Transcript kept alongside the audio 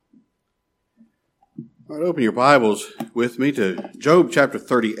All right, open your Bibles with me to Job chapter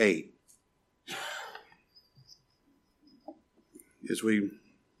 38. As we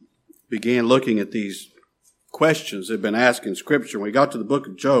began looking at these questions that have been asked in Scripture, when we got to the book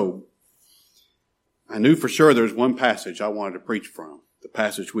of Job, I knew for sure there's one passage I wanted to preach from, the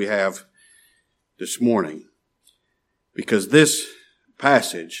passage we have this morning. Because this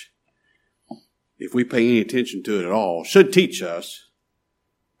passage, if we pay any attention to it at all, should teach us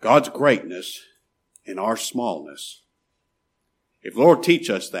God's greatness in our smallness. If the Lord teach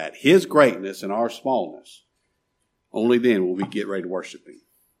us that, His greatness in our smallness, only then will we get ready to worship Him.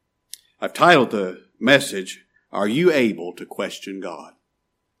 I've titled the message, Are You Able to Question God?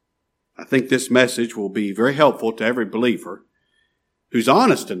 I think this message will be very helpful to every believer who's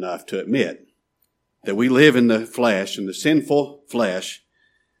honest enough to admit that we live in the flesh, and the sinful flesh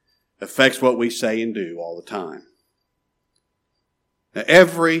affects what we say and do all the time. Now,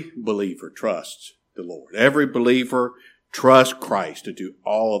 every believer trusts the Lord. Every believer trusts Christ to do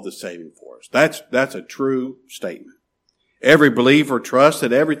all of the saving for us. That's a true statement. Every believer trusts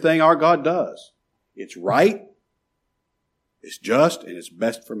that everything our God does, it's right, it's just, and it's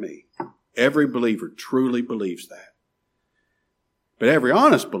best for me. Every believer truly believes that. But every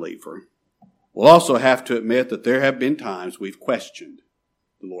honest believer will also have to admit that there have been times we've questioned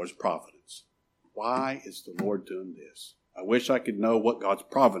the Lord's providence. Why is the Lord doing this? I wish I could know what God's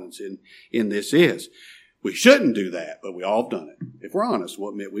providence in this is. We shouldn't do that, but we all have done it. If we're honest, we'll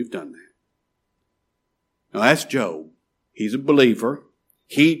admit we've done that. Now that's Job. He's a believer.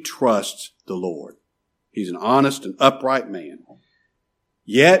 He trusts the Lord. He's an honest and upright man.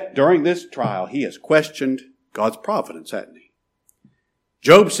 Yet, during this trial, he has questioned God's providence, hasn't he?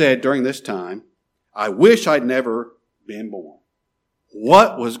 Job said during this time, I wish I'd never been born.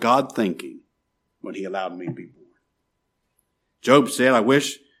 What was God thinking when He allowed me to be born? Job said, I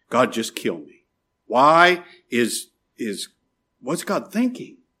wish God just killed me. Why what's God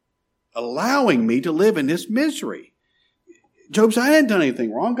thinking? Allowing me to live in this misery. Job said, I hadn't done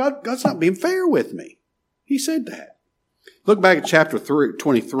anything wrong. God's not being fair with me. He said that. Look back at chapter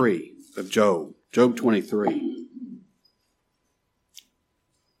 23 of Job. Job 23.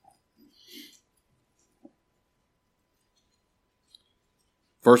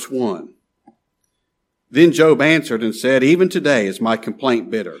 Verse 1. Then Job answered and said, Even today is my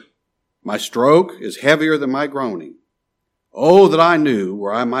complaint bitter. My stroke is heavier than my groaning. Oh, that I knew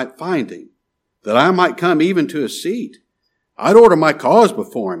where I might find Him, that I might come even to His seat. I'd order my cause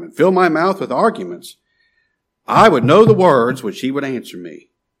before Him and fill my mouth with arguments. I would know the words which He would answer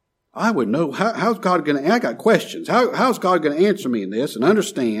me. I would know, how's God going to, I got questions. How's God going to answer me in this and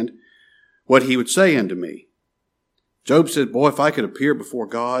understand what He would say unto me? Job said, boy, if I could appear before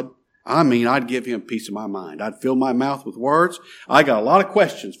God, I'd give Him peace of my mind. I'd fill my mouth with words. I got a lot of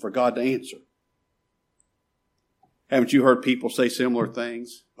questions for God to answer. Haven't you heard people say similar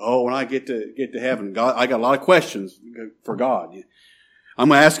things? Oh, when I get to heaven, God, I got a lot of questions for God. I'm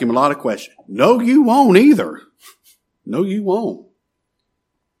going to ask Him a lot of questions. No, you won't either. No, you won't.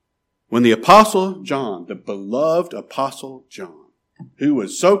 When the Apostle John, the beloved Apostle John, who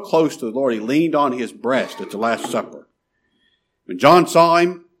was so close to the Lord, he leaned on His breast at the Last Supper. When John saw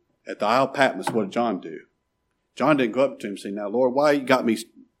Him at the Isle of Patmos, what did John do? John didn't go up to Him and say, now, Lord, why you got me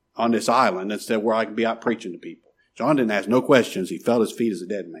on this island instead of where I can be out preaching to people? John didn't ask no questions. He fell at His feet as a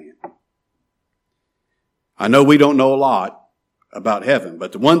dead man. I know we don't know a lot about heaven,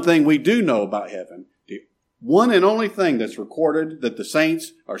 but the one thing we do know about heaven, the one and only thing that's recorded that the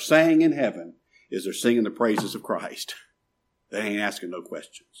saints are saying in heaven is they're singing the praises of Christ. They ain't asking no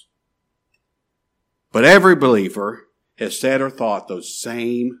questions. But every believer has said or thought those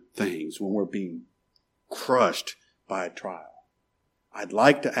same things when we're being crushed by a trial. I'd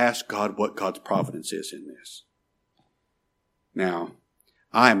like to ask God what God's providence is in this. Now,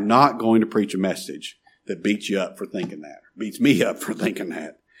 I am not going to preach a message that beats you up for thinking that, or beats me up for thinking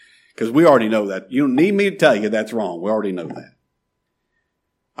that, because we already know that. You don't need me to tell you that's wrong. We already know that.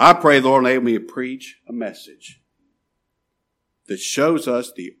 I pray the Lord enable me to preach a message that shows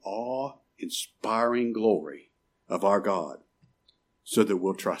us the awe-inspiring glory of our God, so that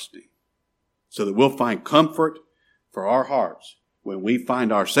we'll trust Him, so that we'll find comfort for our hearts when we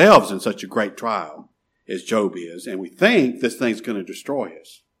find ourselves in such a great trial as Job is, and we think this thing's going to destroy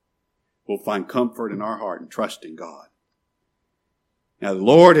us. We'll find comfort in our heart and trust in God. Now, the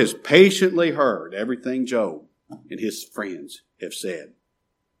Lord has patiently heard everything Job and his friends have said.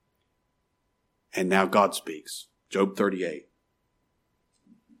 And now God speaks. Job 38,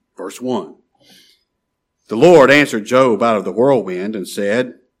 verse 1. The Lord answered Job out of the whirlwind and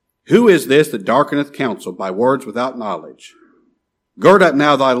said, Who is this that darkeneth counsel by words without knowledge? Gird up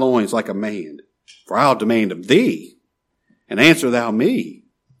now thy loins like a man. For I'll demand of thee, and answer thou me.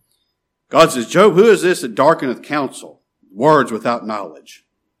 God says, Job, who is this that darkeneth counsel, words without knowledge?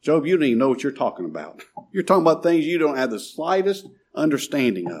 Job, you don't even know what you're talking about. You're talking about things you don't have the slightest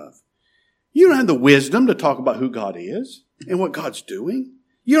understanding of. You don't have the wisdom to talk about who God is and what God's doing.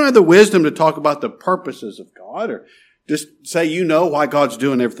 You don't have the wisdom to talk about the purposes of God or just say you know why God's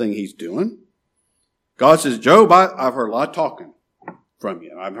doing everything he's doing. God says, Job, I've heard a lot of talking from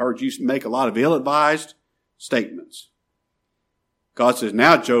you. I've heard you make a lot of ill-advised statements. God says,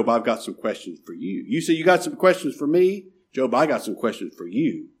 now, Job, I've got some questions for you. You say you got some questions for me? Job, I got some questions for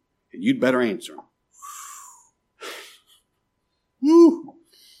you, and you'd better answer them. Woo!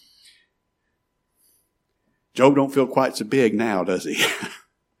 Job don't feel quite so big now, does he?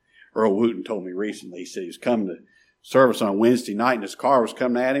 Earl Wooten told me recently, he said he was coming to service on a Wednesday night and his car was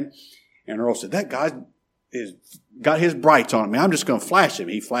coming at him. And Earl said, that guy got his brights on me. I'm just going to flash him.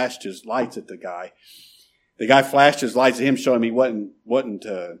 He flashed his lights at the guy. The guy flashed his lights at him, showing him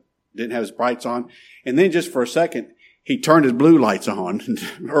he didn't have his brights on. And then just for a second, he turned his blue lights on.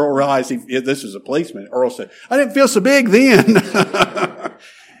 And Earl realized this is a policeman. Earl said, I didn't feel so big then.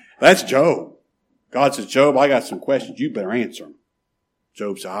 That's Job. God says, Job, I got some questions. You better answer them.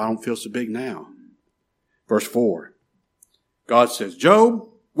 Job said, I don't feel so big now. Verse 4. God says, Job,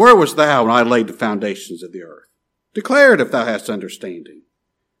 where wast thou when I laid the foundations of the earth? Declare it if thou hast understanding.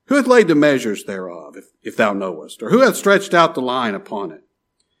 Who hath laid the measures thereof, if thou knowest? Or who hath stretched out the line upon it?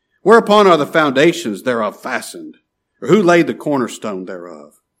 Whereupon are the foundations thereof fastened? Or who laid the cornerstone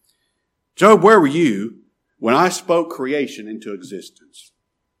thereof? Job, where were you when I spoke creation into existence?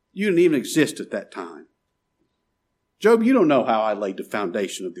 You didn't even exist at that time. Job, you don't know how I laid the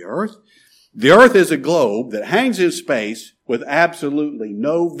foundation of the earth. The earth is a globe that hangs in space with absolutely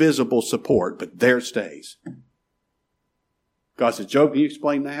no visible support, but there it stays. God says, Job, can you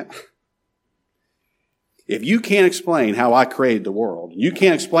explain that? If you can't explain how I created the world, you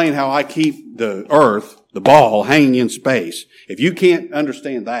can't explain how I keep the earth, the ball, hanging in space, if you can't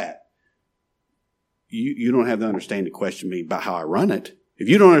understand that, you don't have to understand to question me about how I run it. If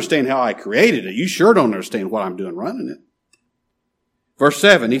you don't understand how I created it, you sure don't understand what I'm doing running it. Verse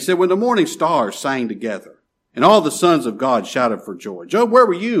 7, he said, when the morning stars sang together and all the sons of God shouted for joy. Job, where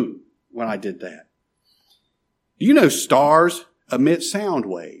were you when I did that? Do you know stars emit sound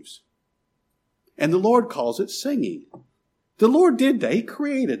waves? And the Lord calls it singing. The Lord did that. He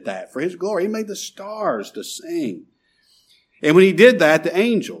created that for his glory. He made the stars to sing. And when he did that, the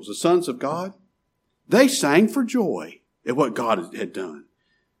angels, the sons of God, they sang for joy at what God had done.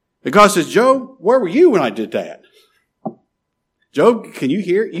 And God says, Job, where were you when I did that? Job, can you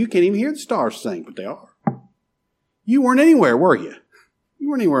hear? You can't even hear the stars sing, but they are. You weren't anywhere, were you? You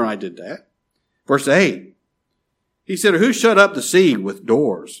weren't anywhere when I did that. Verse 8, he said, who shut up the sea with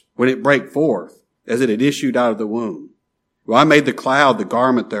doors when it brake forth, as it had issued out of the womb? Well, I made the cloud the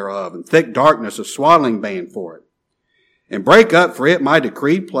garment thereof, and thick darkness a swaddling band for it. And brake up for it my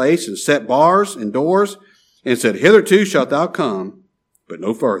decreed place, and set bars and doors, and said, hitherto shalt thou come, but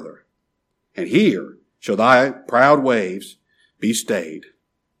no further. And here shall thy proud waves be stayed.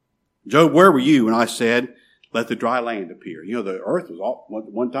 Job, where were you when I said, let the dry land appear? You know, the earth was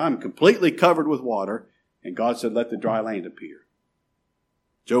one time completely covered with water, and God said, let the dry land appear.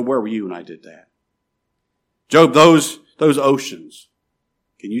 Job, where were you when I did that? Job, those oceans,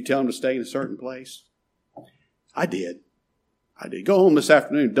 can you tell them to stay in a certain place? I did. Go home this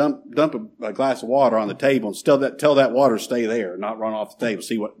afternoon, dump a glass of water on the table and tell that water to stay there, not run off the table.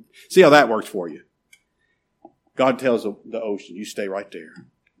 See how that works for you. God tells the ocean, you stay right there.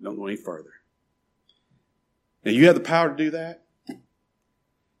 Don't go any further. Now, you have the power to do that?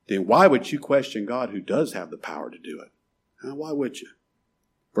 Then why would you question God who does have the power to do it? Why would you?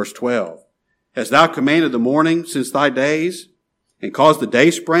 Verse 12, hast thou commanded the morning since thy days, and caused the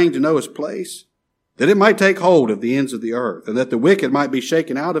dayspring to know his place, that it might take hold of the ends of the earth, and that the wicked might be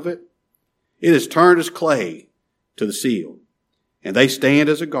shaken out of it? It is turned as clay to the seal, and they stand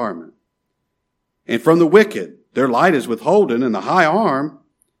as a garment. And from the wicked their light is withholden, and the high arm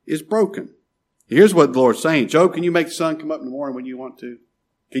is broken. Here's what the Lord's saying. Job, can you make the sun come up in the morning when you want to?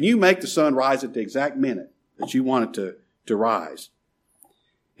 Can you make the sun rise at the exact minute that you want it to rise?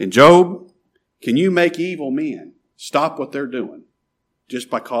 And Job, can you make evil men stop what they're doing just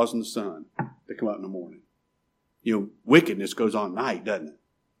by causing the sun to come up in the morning? You know, wickedness goes on at night, doesn't it?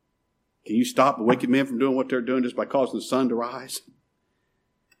 Can you stop the wicked men from doing what they're doing just by causing the sun to rise?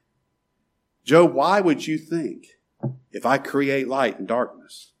 Job, why would you think if I create light and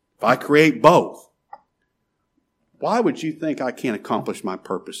darkness, if I create both, why would you think I can't accomplish my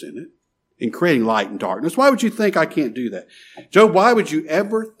purpose in it, in creating light and darkness? Why would you think I can't do that? Job, why would you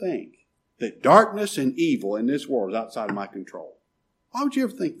ever think that darkness and evil in this world is outside of my control. Why would you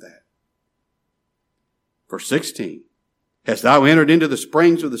ever think that? Verse 16. Hast thou entered into the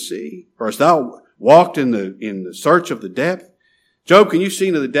springs of the sea? Or hast thou walked in the search of the depth? Job, can you see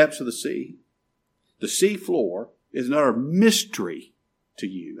into the depths of the sea? The sea floor is another mystery to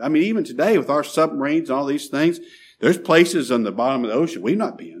you. I mean, even today with our submarines and all these things, there's places on the bottom of the ocean we've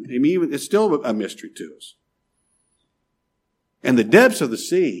not been. I mean, it's still a mystery to us. And the depths of the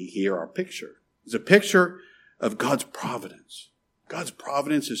sea here are a picture. It's a picture of God's providence. God's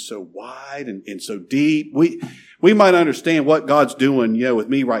providence is so wide and so deep. We might understand what God's doing, with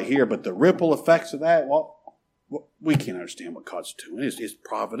me right here, but the ripple effects of that, we can't understand what God's doing. It's His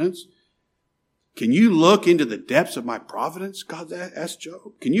providence. Can you look into the depths of my providence? God asked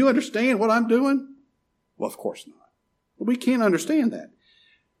Job. Can you understand what I'm doing? Well, of course not. But we can't understand that.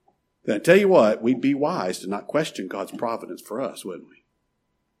 Then I tell you what, we'd be wise to not question God's providence for us, wouldn't we?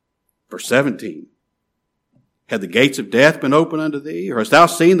 Verse 17. Had the gates of death been opened unto thee? Or hast thou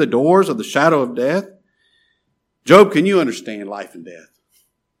seen the doors of the shadow of death? Job, can you understand life and death?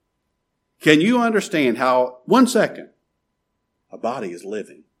 Can you understand how 1 second a body is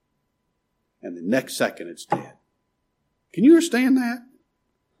living and the next second it's dead? Can you understand that?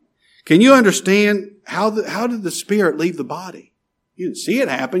 Can you understand how did the spirit leave the body? You didn't see it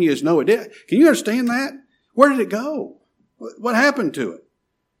happen. You just know it did. Can you understand that? Where did it go? What happened to it?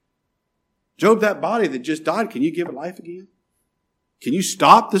 Job, that body that just died, can you give it life again? Can you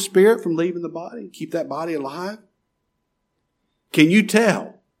stop the spirit from leaving the body? Keep that body alive? Can you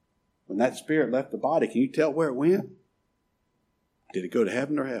tell when that spirit left the body? Can you tell where it went? Did it go to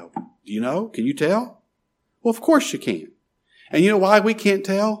heaven or hell? Do you know? Can you tell? Well, of course you can. And you know why we can't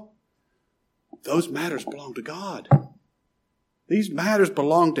tell? Those matters belong to God. These matters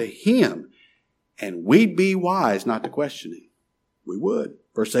belong to Him. And we'd be wise not to question Him. We would.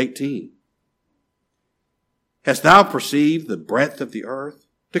 Verse 18. Hast thou perceived the breadth of the earth?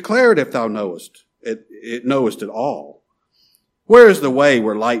 Declare it if thou knowest it all. Where is the way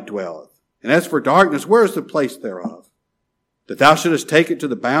where light dwelleth? And as for darkness, where is the place thereof? That thou shouldest take it to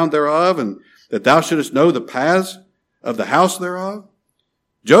the bound thereof, and that thou shouldest know the paths of the house thereof?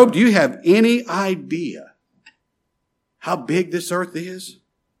 Job, do you have any idea how big this earth is?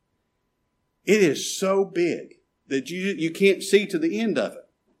 It is so big that you can't see to the end of it.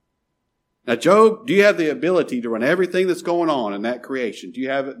 Now, Job, do you have the ability to run everything that's going on in that creation? Do you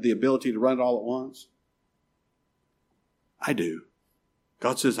have the ability to run it all at once? I do.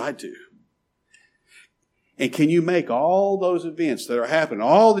 God says I do. And can you make all those events that are happening,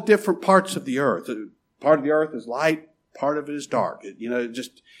 all the different parts of the earth? Part of the earth is light, part of it is dark.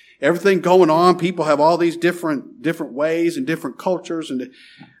 Just everything going on. People have all these different ways and different cultures. And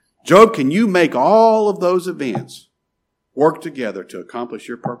Job, can you make all of those events work together to accomplish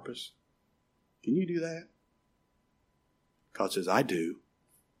your purpose? Can you do that? God says, I do.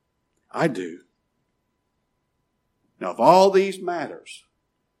 I do. Now, if all these matters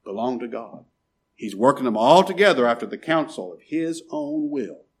belong to God, He's working them all together after the counsel of His own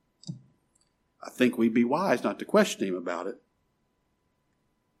will, I think we'd be wise not to question Him about it.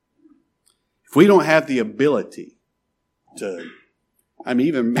 If we don't have the ability to,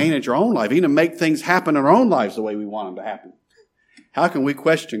 even manage our own life, even make things happen in our own lives the way we want them to happen, how can we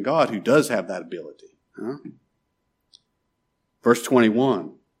question God who does have that ability? Huh? Verse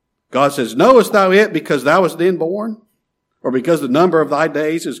 21. God says, knowest thou it because thou wast then born? Or because the number of thy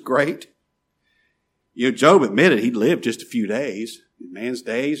days is great? Job admitted he'd lived just a few days. Man's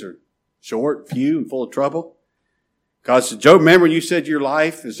days are short, few, and full of trouble. God said, Job, remember when you said your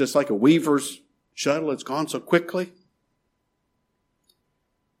life is just like a weaver's shuttle? It's gone so quickly.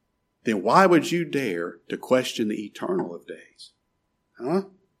 Then why would you dare to question the eternal of days? Huh?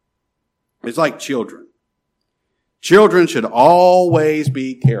 It's like children. Children should always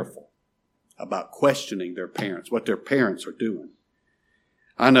be careful about questioning their parents, what their parents are doing.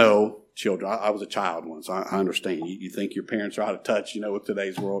 I know children. I was a child once. I understand. You think your parents are out of touch, with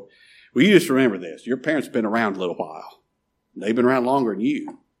today's world. Well, you just remember this. Your parents have been around a little while. They've been around longer than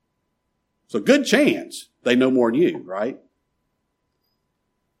you. So good chance they know more than you, right?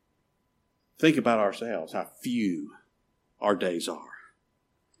 Think about ourselves, how few our days are.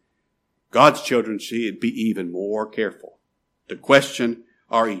 God's children should be even more careful to question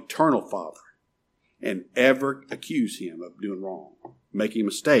our eternal Father and ever accuse Him of doing wrong, making a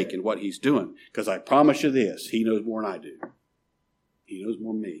mistake in what He's doing. Because I promise you this, He knows more than I do. He knows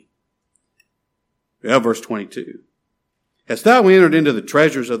more than me. Well, verse 22. Hast thou entered into the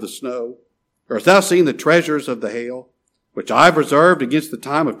treasures of the snow? Or hast thou seen the treasures of the hail, which I have reserved against the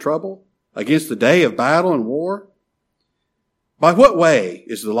time of trouble, against the day of battle and war? By what way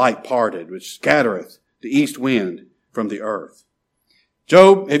is the light parted, which scattereth the east wind from the earth?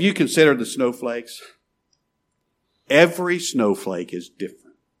 Job, have you considered the snowflakes? Every snowflake is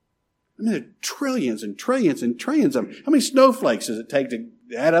different. I mean, there are trillions and trillions and trillions of them. How many snowflakes does it take to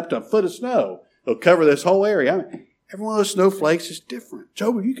add up to a foot of snow? It'll cover this whole area. I mean, every one of those snowflakes is different.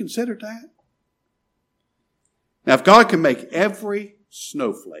 Job, have you considered that? Now, if God can make every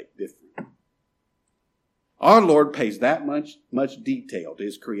snowflake different, our Lord pays that much detail to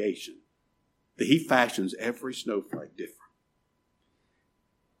His creation that He fashions every snowflake different.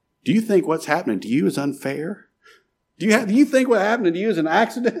 Do you think what's happening to you is unfair? Do you think what happened to you is an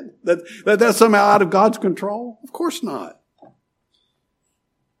accident? That's somehow out of God's control? Of course not.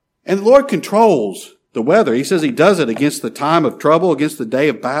 And the Lord controls the weather. He says He does it against the time of trouble, against the day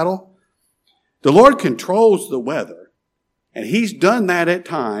of battle. The Lord controls the weather. And He's done that at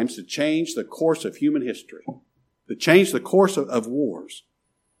times to change the course of human history, to change the course of wars.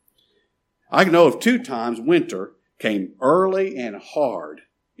 I know of 2 times winter came early and hard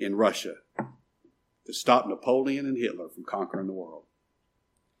in Russia to stop Napoleon and Hitler from conquering the world.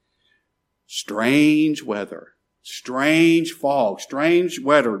 Strange weather, strange fog, strange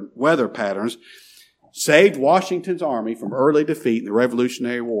weather patterns saved Washington's army from early defeat in the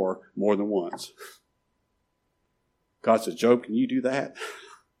Revolutionary War more than once. God says, Job, can you do that?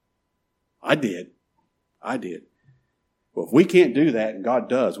 I did. Well, if we can't do that and God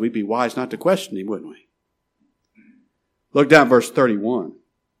does, we'd be wise not to question Him, wouldn't we? Look down at verse 31.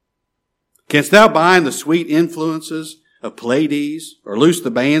 Canst thou bind the sweet influences of Pleiades, or loose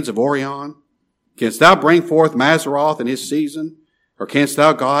the bands of Orion? Canst thou bring forth Mazzaroth in his season? Or canst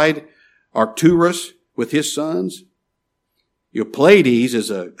thou guide Arcturus with his sons? Your Pleiades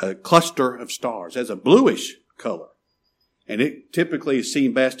is a cluster of stars. It has a bluish color. And it typically is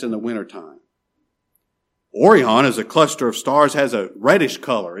seen best in the wintertime. Orion is a cluster of stars, has a reddish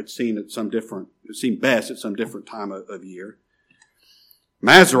color. It's seen best at some different time of year.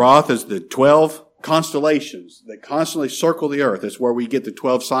 Mazzaroth is the 12 constellations that constantly circle the earth. That's where we get the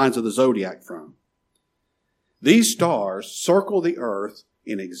 12 signs of the zodiac from. These stars circle the earth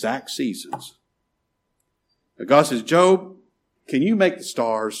in exact seasons. Now God says, Job, can you make the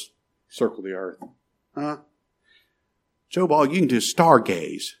stars circle the earth? Huh? Job, all you can do is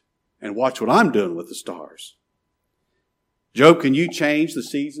stargaze and watch what I'm doing with the stars. Job, can you change the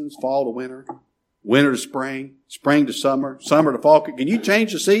seasons, fall to winter, winter to spring, spring to summer, summer to fall? Can you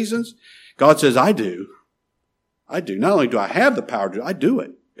change the seasons? God says, I do. Not only do I have the power to do it, I do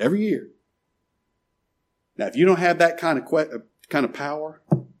it every year. Now, if you don't have that kind of power,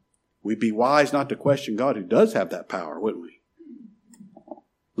 we'd be wise not to question God who does have that power, wouldn't we?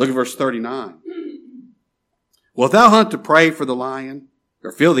 Look at verse 39. Wilt thou hunt to prey for the lion,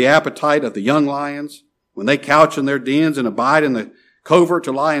 or feel the appetite of the young lions, when they couch in their dens and abide in the covert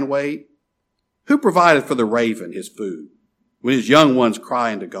to lie in wait? Who provideth for the raven his food, when his young ones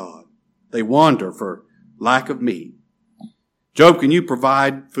cry unto God? They wander for lack of meat. Job, can you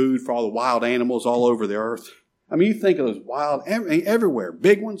provide food for all the wild animals all over the earth? I mean, you think of those wild, everywhere.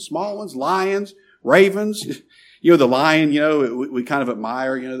 Big ones, small ones, lions, ravens. You know, the lion, we kind of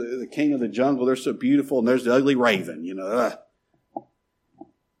admire, the king of the jungle. They're so beautiful. And there's the ugly raven,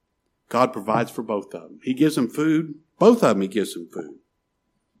 God provides for both of them. He gives them food. Both of them, He gives them food.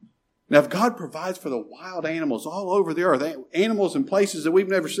 Now, if God provides for the wild animals all over the earth, animals in places that we've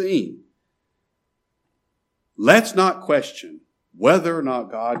never seen, let's not question whether or not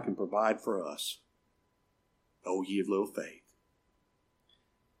God can provide for us. O ye of little faith.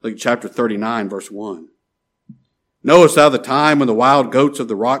 Look at chapter 39, verse 1. Knowest thou the time when the wild goats of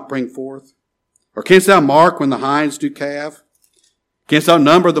the rock bring forth? Or canst thou mark when the hinds do calve? Canst thou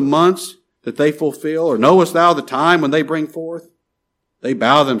number the months that they fulfill? Or knowest thou the time when they bring forth? They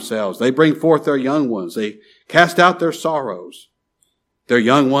bow themselves. They bring forth their young ones. They cast out their sorrows. Their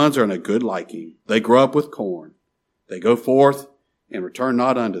young ones are in a good liking. They grow up with corn. They go forth and return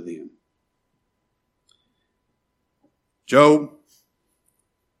not unto them. Job,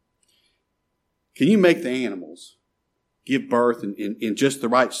 can you make the animals give birth in just the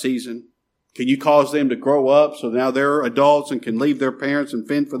right season? Can you cause them to grow up so now they're adults and can leave their parents and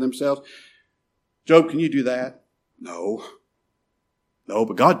fend for themselves? Job, can you do that? No,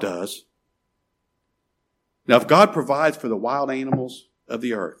 but God does. Now, if God provides for the wild animals of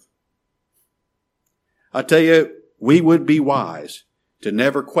the earth, I tell you, we would be wise to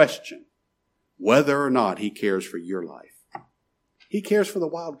never question whether or not He cares for your life. He cares for the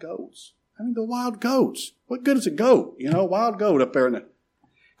wild goats. I mean, the wild goats. What good is a goat? A wild goat up there.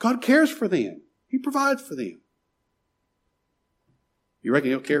 God cares for them. He provides for them. You reckon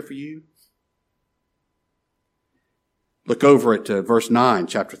He'll care for you? Look over at verse 9,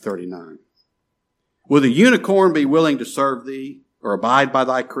 chapter 39. Will the unicorn be willing to serve thee, or abide by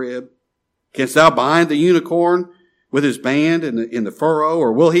thy crib? Canst thou bind the unicorn with his band in the furrow,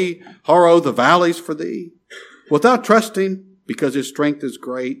 or will he harrow the valleys for thee? Wilt thou trust him, because his strength is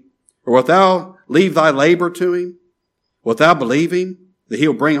great? Or wilt thou leave thy labor to him? Wilt thou believe him, that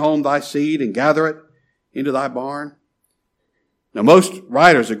he'll bring home thy seed and gather it into thy barn? Now, most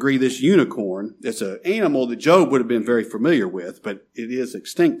writers agree this unicorn is an animal that Job would have been very familiar with, but it is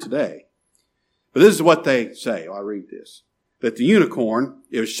extinct today. But this is what they say. I read this. That the unicorn,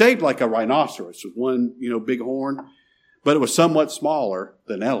 it was shaped like a rhinoceros with one, big horn, but it was somewhat smaller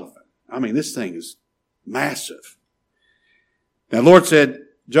than an elephant. I mean, this thing is massive. Now, the Lord said,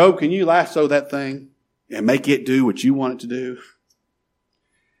 Job, can you lasso that thing and make it do what you want it to do?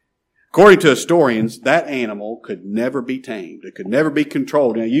 According to historians, that animal could never be tamed. It could never be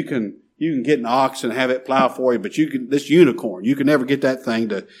controlled. You can get an ox and have it plow for you, but this unicorn, you can never get that thing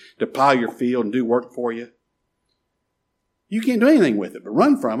to plow your field and do work for you. You can't do anything with it but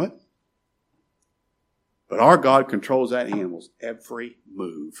run from it. But our God controls that animal's every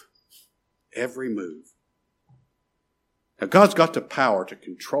move. Every move. Now, God's got the power to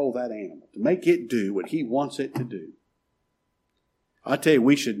control that animal, to make it do what He wants it to do. I tell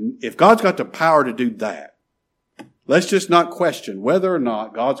you, if God's got the power to do that, let's just not question whether or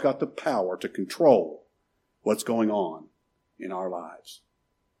not God's got the power to control what's going on in our lives.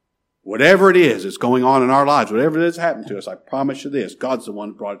 Whatever it is that's going on in our lives, whatever it is happened to us, I promise you this, God's the one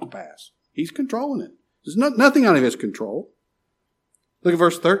who brought it to pass. He's controlling it. There's nothing out of His control. Look at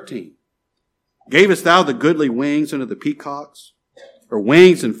verse 13. Gavest thou the goodly wings unto the peacocks, or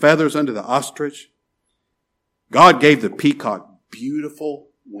wings and feathers unto the ostrich? God gave the peacock beautiful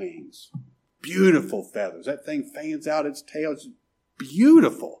wings, beautiful feathers. That thing fans out its tail. It's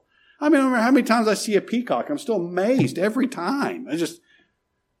beautiful. I mean, I remember how many times I see a peacock. I'm still amazed every time.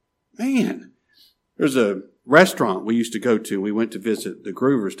 Man, there's a restaurant we used to go to. We went to visit the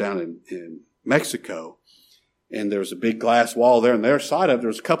Groovers down in Mexico, and there was a big glass wall there, and their side of it, there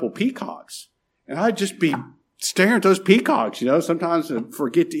was a couple peacocks. And I'd just be staring at those peacocks, sometimes I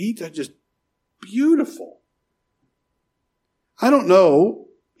forget to eat. They're just beautiful. I don't know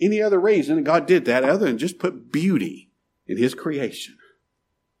any other reason God did that other than just put beauty in His creation.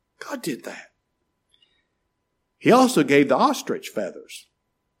 God did that. He also gave the ostrich feathers,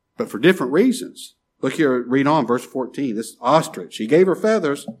 but for different reasons. Look here, read on, verse 14. This ostrich, He gave her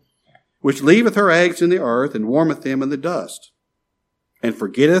feathers, which leaveth her eggs in the earth, and warmeth them in the dust, and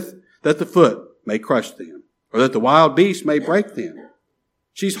forgetteth that the foot may crush them, or that the wild beast may break them.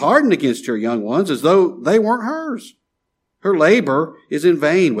 She's hardened against her young ones as though they weren't hers. Her labor is in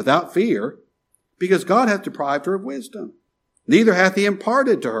vain without fear, because God hath deprived her of wisdom. Neither hath He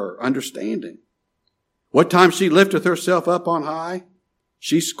imparted to her understanding. What time she lifteth herself up on high,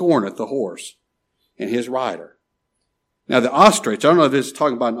 she scorneth the horse and his rider. Now the ostrich, I don't know if this is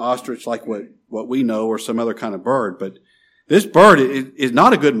talking about an ostrich like what we know or some other kind of bird, but this bird is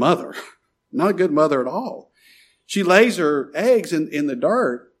not a good mother. Not a good mother at all. She lays her eggs in the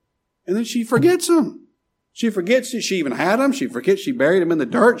dirt, and then she forgets them. She forgets that she even had them. She forgets she buried them in the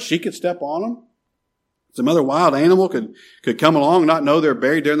dirt. She could step on them. Some other wild animal could come along and not know they're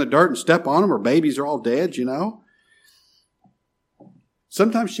buried there in the dirt and step on them. Her babies are all dead,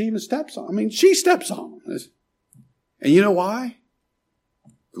 Sometimes she even steps on them. I mean, she steps on them. And you know why?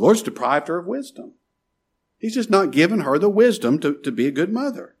 The Lord's deprived her of wisdom. He's just not given her the wisdom to be a good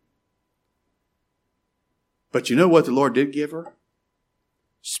mother. But you know what the Lord did give her?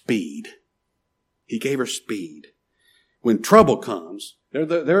 Speed. He gave her speed. When trouble comes,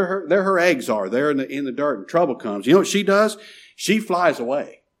 there her eggs are. They're in the dirt, and trouble comes. You know what she does? She flies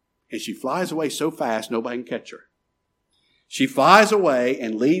away. And she flies away so fast nobody can catch her. She flies away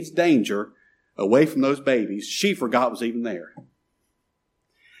and leads danger away from those babies she forgot was even there.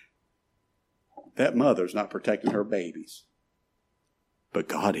 That mother's not protecting her babies. But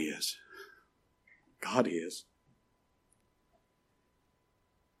God is. God is.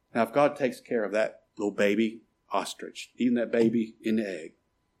 Now, if God takes care of that little baby ostrich, even that baby in the egg,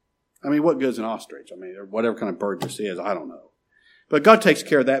 I mean, what good is an ostrich? I mean, or whatever kind of bird this is, I don't know. But God takes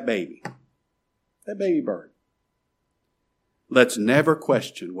care of that baby bird. Let's never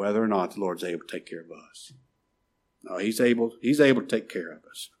question whether or not the Lord's able to take care of us. No, He's able to take care of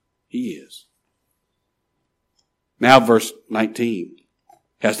us. He is. Now, verse 19.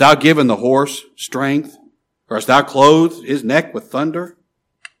 Hast thou given the horse strength? Or hast thou clothed his neck with thunder?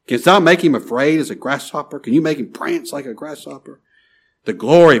 Canst thou make him afraid as a grasshopper? Can you make him prance like a grasshopper? The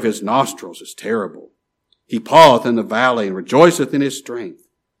glory of his nostrils is terrible. He paweth in the valley and rejoiceth in his strength.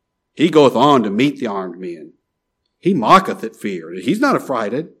 He goeth on to meet the armed men. He mocketh at fear. He's not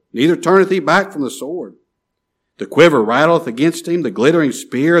affrighted, neither turneth he back from the sword. The quiver rattleth against him, the glittering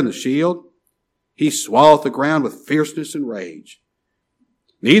spear and the shield. He swalloweth the ground with fierceness and rage.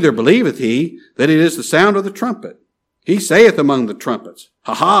 Neither believeth he that it is the sound of the trumpet. He saith among the trumpets,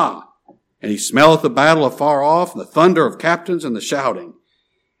 Ha ha! And he smelleth the battle afar off, and the thunder of captains and the shouting.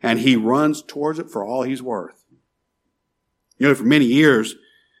 And he runs towards it for all he's worth. You know, for many years,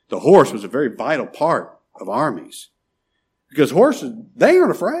 the horse was a very vital part of armies. Because horses, they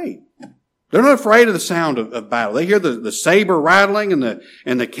aren't afraid. They're not afraid of the sound of battle. They hear the saber rattling and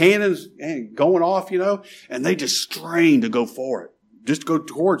the cannons going off, and they just strain to go for it, just go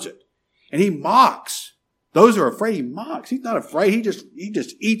towards it. And he mocks. Those who are afraid, he mocks. He's not afraid. He just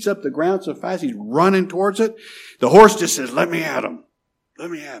eats up the ground so fast he's running towards it. The horse just says, let me at him.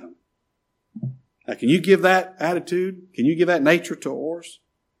 Let me at him. Now, can you give that attitude? Can you give that nature to a horse?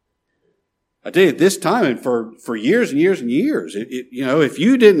 I tell you, at this time, and for years and years and years, if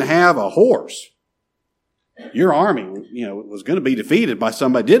you didn't have a horse, your army, was going to be defeated by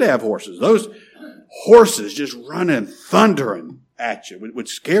somebody that did have horses. Those horses just running and thundering at you would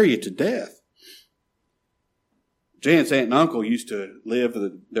scare you to death. Jan's aunt and uncle used to live,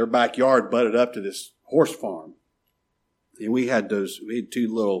 their backyard butted up to this horse farm. And we had two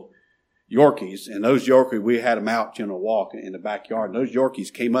little Yorkies, and those Yorkies, we had them out, walk in the backyard, and those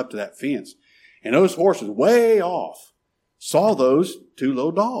Yorkies came up to that fence. And those horses way off saw those two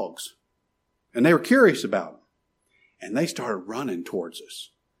little dogs. And they were curious about them. And they started running towards us.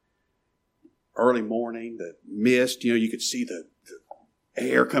 Early morning, the mist, you could see the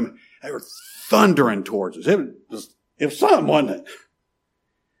air coming. They were thundering towards us. It was something, wasn't it?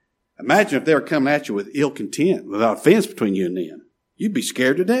 Imagine if they were coming at you with ill content, without a fence between you and them. You'd be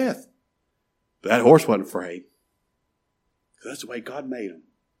scared to death. But that horse wasn't afraid. That's the way God made him.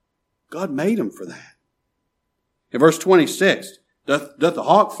 God made him for that. In verse 26, doth the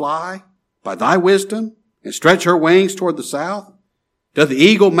hawk fly by thy wisdom and stretch her wings toward the south? Doth the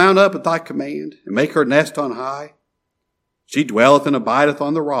eagle mount up at thy command and make her nest on high? She dwelleth and abideth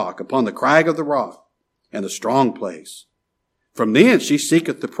on the rock, upon the crag of the rock, and the strong place. From thence she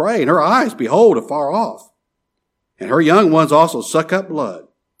seeketh the prey, and her eyes behold afar off. And her young ones also suck up blood,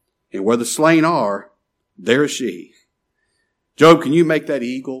 and where the slain are, there is she. Job, can you make that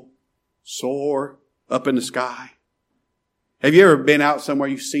eagle soar up in the sky? Have you ever been out somewhere,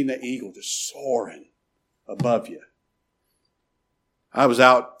 you've seen that eagle just soaring above you? I was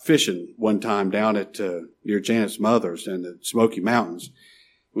out fishing one time down at near Janet's mother's in the Smoky Mountains.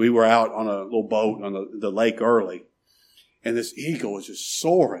 We were out on a little boat on the lake early, and this eagle was just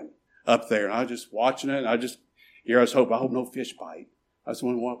soaring up there. And I was just watching it, and I hope no fish bite. I just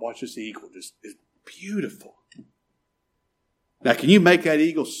want to watch this eagle. It's beautiful. Now, can you make that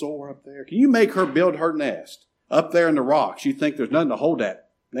eagle soar up there? Can you make her build her nest up there in the rocks? You think there's nothing to hold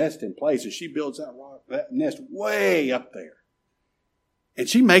that nest in place, and she builds that nest way up there. And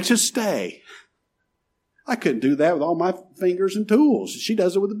she makes it stay. I couldn't do that with all my fingers and tools. She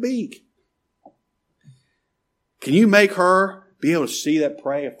does it with a beak. Can you make her be able to see that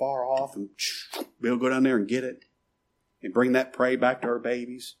prey afar off and be able to go down there and get it and bring that prey back to her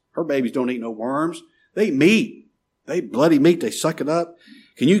babies? Her babies don't eat no worms. They eat meat. They eat bloody meat. They suck it up.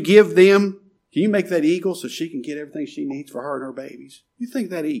 Can you make that eagle so she can get everything she needs for her and her babies? You think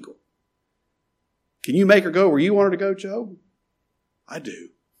that eagle. Can you make her go where you want her to go, Job? I do.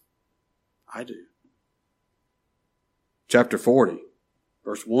 Chapter 40,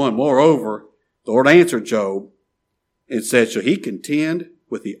 verse 1. Moreover, the Lord answered Job and said, Shall he contend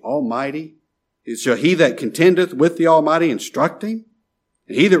with the Almighty? Shall he that contendeth with the Almighty instruct him?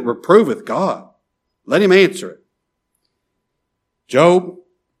 And he that reproveth God, let him answer it. Job,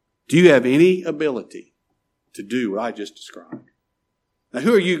 do you have any ability to do what I just described? Now,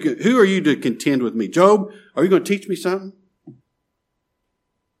 who are you to contend with me? Job, are you going to teach me something?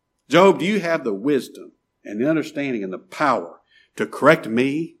 Job, do you have the wisdom and the understanding and the power to correct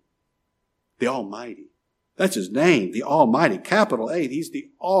me? The Almighty. That's his name, the Almighty. Capital A, he's the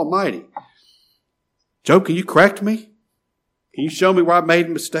Almighty. Job, can you correct me? Can you show me where I've made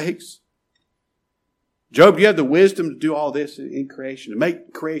mistakes? Job, do you have the wisdom to do all this in creation, to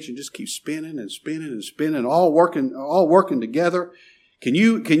make creation just keep spinning and spinning and spinning, all working together? Can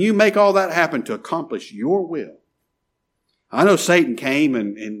you make all that happen to accomplish your will? I know Satan came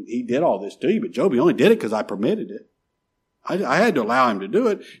and he did all this to you, but Job, he only did it because I permitted it. I had to allow him to do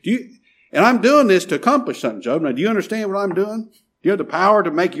it. And I'm doing this to accomplish something, Job. Now, do you understand what I'm doing? Do you have the power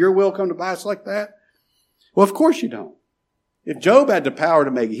to make your will come to pass like that? Well, of course you don't. If Job had the power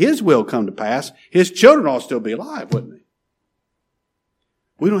to make his will come to pass, his children ought still be alive, wouldn't they?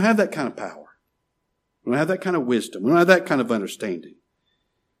 We don't have that kind of power. We don't have that kind of wisdom. We don't have that kind of understanding.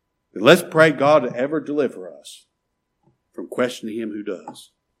 Then let's pray God to ever deliver us from questioning Him who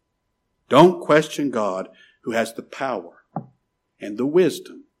does. Don't question God who has the power and the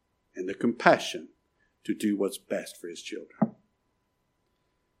wisdom and the compassion to do what's best for His children.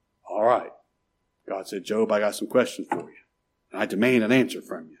 All right. God said, Job, I got some questions for you. And I demand an answer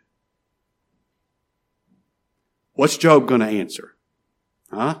from you. What's Job going to answer?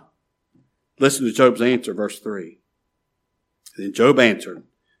 Huh? Listen to Job's answer, verse 3. Then Job answered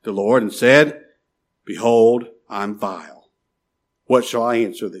the Lord and said, Behold, I'm vile. What shall I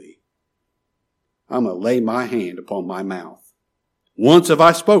answer thee? I'm going to lay my hand upon my mouth. Once have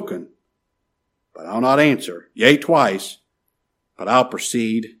I spoken, but I'll not answer. Yea, twice, but I'll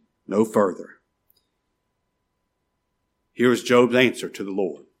proceed no further. Here's Job's answer to the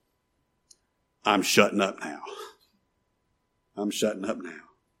Lord. I'm shutting up now. I'm shutting up now.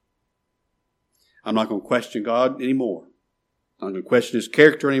 I'm not going to question God anymore. I'm not going to question His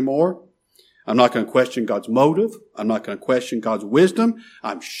character anymore. I'm not going to question God's motive. I'm not going to question God's wisdom.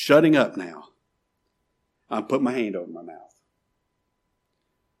 I'm shutting up now. I'm putting my hand over my mouth.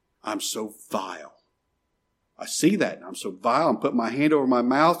 I'm so vile. I see that. I'm so vile. I'm putting my hand over my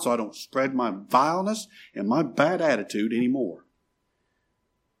mouth so I don't spread my vileness and my bad attitude anymore.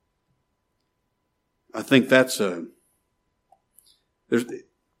 I think that's there's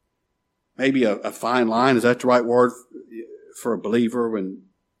maybe a fine line. Is that the right word for a believer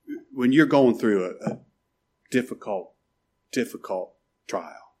when you're going through a difficult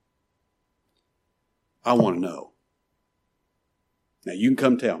trial? I want to know. Now you can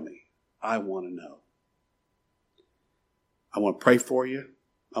come tell me. I want to know. I want to pray for you.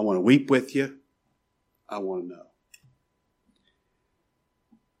 I want to weep with you. I want to know.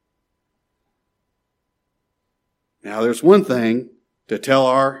 Now there's one thing to tell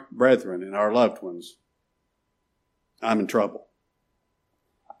our brethren and our loved ones, I'm in trouble.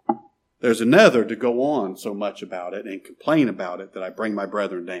 There's another to go on so much about it and complain about it that I bring my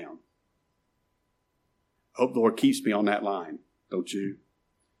brethren down. I hope the Lord keeps me on that line, don't you?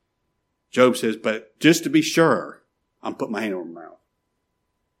 Job says, but just to be sure, I'm putting my hand over my mouth.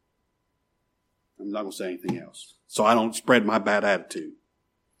 I'm not going to say anything else. So I don't spread my bad attitude.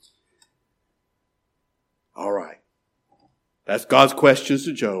 All right. That's God's questions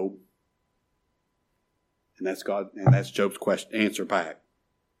to Job. And that's Job's answer back.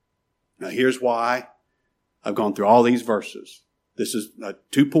 Now here's why I've gone through all these verses. This is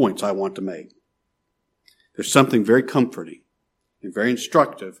 2 points I want to make. There's something very comforting and very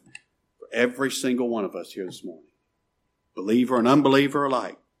instructive for every single one of us here this morning. Believer and unbeliever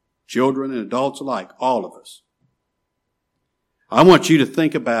alike. Children and adults alike. All of us. I want you to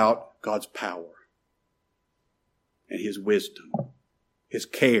think about God's power and His wisdom, His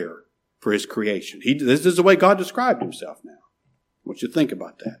care for His creation. This is the way God described Himself now. I want you to think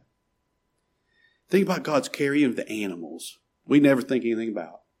about that. Think about God's care even of the animals. We never think anything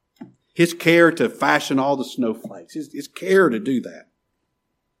about. His care to fashion all the snowflakes. His care to do that.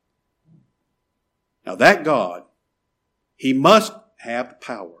 Now that God, He must have the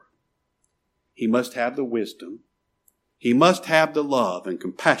power. He must have the wisdom. He must have the love and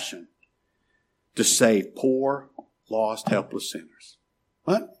compassion to save poor, lost, helpless sinners.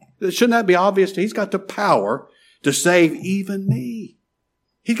 What? Shouldn't that be obvious? He's got the power to save even me.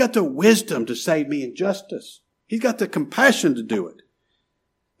 He's got the wisdom to save me in justice. He's got the compassion to do it.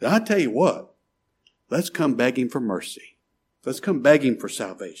 And I tell you what, let's come beg Him for mercy. Let's come beg Him for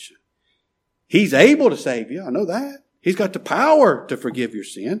salvation. He's able to save you. I know that. He's got the power to forgive your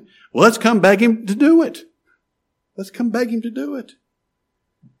sin. Well, let's come beg Him to do it. Let's come beg Him to do it.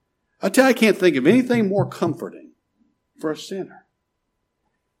 I tell you, I can't think of anything more comforting for a sinner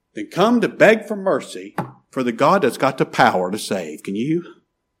than come to beg for mercy for the God that's got the power to save. Can you?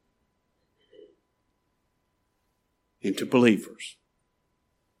 And to believers.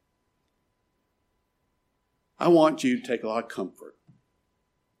 I want you to take a lot of comfort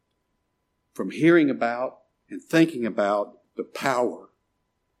from hearing about and thinking about the power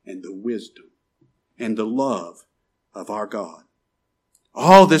and the wisdom and the love of our God.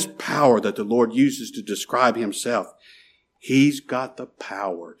 All this power that the Lord uses to describe Himself, He's got the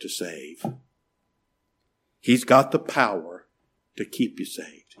power to save. He's got the power to keep you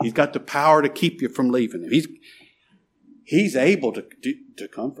saved. He's got the power to keep you from leaving Him. He's able to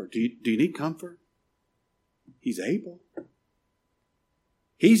comfort. Do you need comfort? He's able.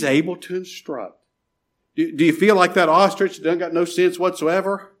 He's able to instruct. Do you feel like that ostrich that doesn't got no sense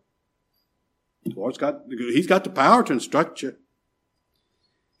whatsoever? The Lord's He's got the power to instruct you.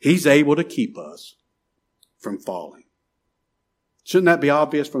 He's able to keep us from falling. Shouldn't that be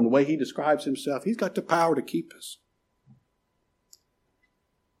obvious from the way he describes himself? He's got the power to keep us.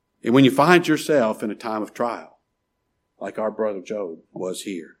 And when you find yourself in a time of trial, like our brother Job was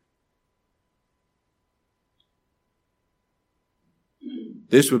here,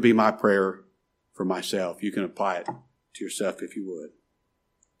 this would be my prayer for myself. You can apply it to yourself if you would.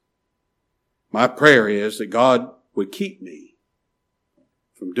 My prayer is that God would keep me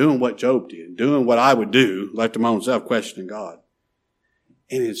from doing what Job did, doing what I would do, left to my own self, questioning God.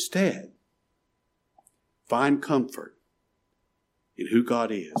 And instead, find comfort in who God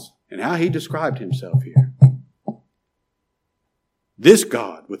is and how he described himself here. This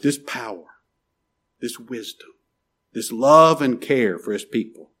God with this power, this wisdom, this love and care for his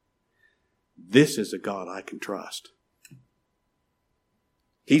people, this is a God I can trust.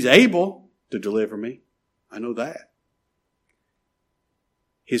 He's able to deliver me. I know that.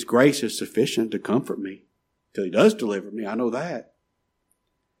 His grace is sufficient to comfort me till he does deliver me. I know that.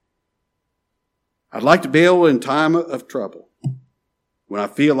 I'd like to be able in time of trouble, when I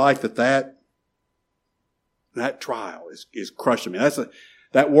feel like that trial is crushing me.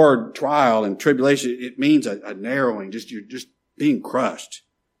 That word trial and tribulation, it means a narrowing, you're just being crushed.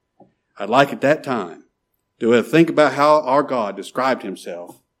 I'd like at that time to think about how our God described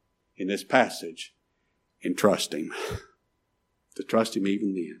himself in this passage and trust him. To trust him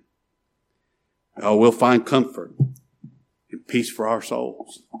even then. Oh, we'll find comfort and peace for our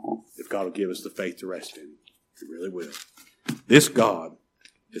souls if God will give us the faith to rest in him. He really will. This God,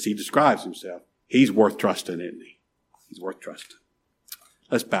 as he describes himself, he's worth trusting, isn't he? He's worth trusting.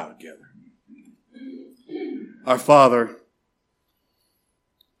 Let's bow together. Our Father,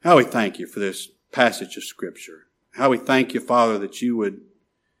 how we thank you for this passage of Scripture. How we thank you, Father, that you would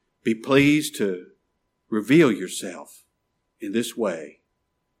be pleased to reveal yourself in this way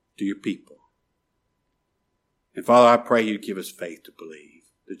to your people. And Father, I pray you'd give us faith to believe,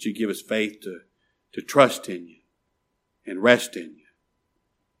 that you give us faith to trust in you and rest in you.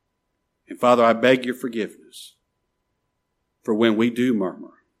 And Father, I beg your forgiveness for when we do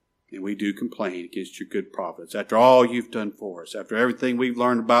murmur and we do complain against your good providence. After all you've done for us, after everything we've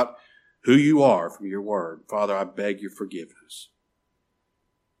learned about who you are from your word, Father, I beg your forgiveness.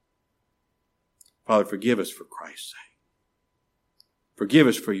 Father, forgive us for Christ's sake. Forgive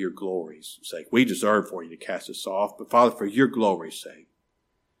us for your glory's sake. We deserve for you to cast us off, but Father, for your glory's sake,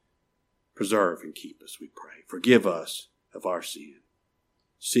 preserve and keep us, we pray. Forgive us of our sin.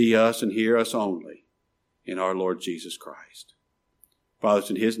 See us and hear us only in our Lord Jesus Christ. Father, it's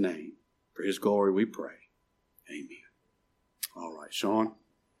in his name, for his glory we pray. Amen. All right, Sean.